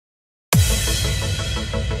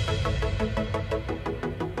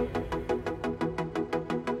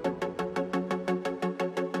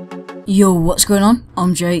Yo, what's going on?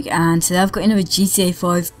 I'm Jake, and today I've got another GTA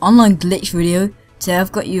 5 online glitch video. Today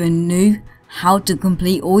I've got you a new how to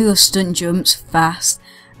complete all your stunt jumps fast,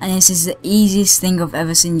 and this is the easiest thing I've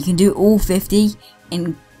ever seen. You can do all 50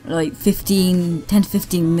 in like 10 to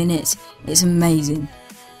 15 minutes. It's amazing.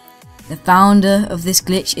 The founder of this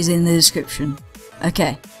glitch is in the description.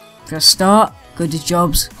 Okay, press start, go to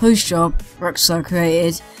jobs, host job, Rockstar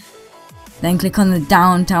created, then click on the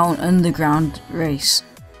downtown underground race.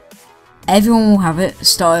 Everyone will have it.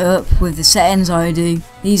 Start it up with the settings I do.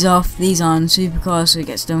 These off, these on, supercar so it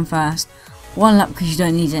gets done fast, 1 lap because you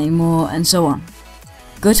don't need any more, and so on.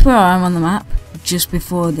 Go to where I am on the map, just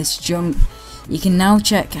before this jump. You can now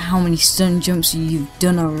check how many stunt jumps you've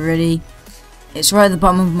done already. It's right at the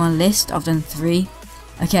bottom of my list. I've done 3.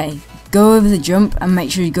 Okay, go over the jump and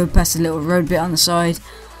make sure you go past the little road bit on the side.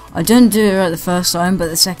 I don't do it right the first time, but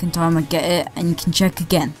the second time I get it, and you can check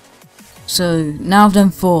again. So now I've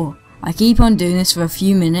done 4. I keep on doing this for a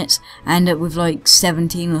few minutes and end up with like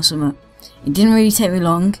 17 or something. It didn't really take me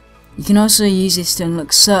long. You can also use this to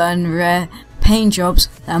unlock certain rare paint jobs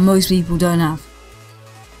that most people don't have.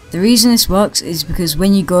 The reason this works is because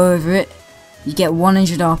when you go over it, you get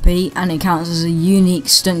 100 RP and it counts as a unique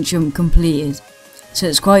stunt jump completed. So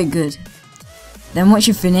it's quite good. Then once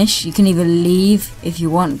you finish, you can either leave if you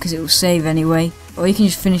want because it will save anyway, or you can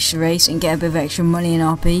just finish the race and get a bit of extra money in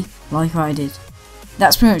RP like I did.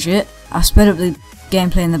 That's pretty much it. I've sped up the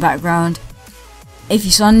gameplay in the background. If you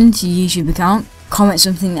sign into your YouTube account, comment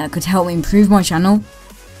something that could help me improve my channel,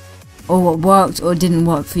 or what worked or didn't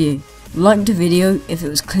work for you. Like the video if it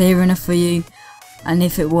was clear enough for you, and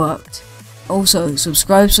if it worked. Also,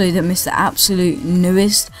 subscribe so you don't miss the absolute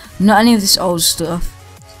newest, not any of this old stuff,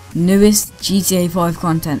 newest GTA 5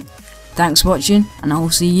 content. Thanks for watching, and I will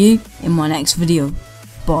see you in my next video.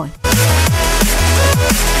 Bye.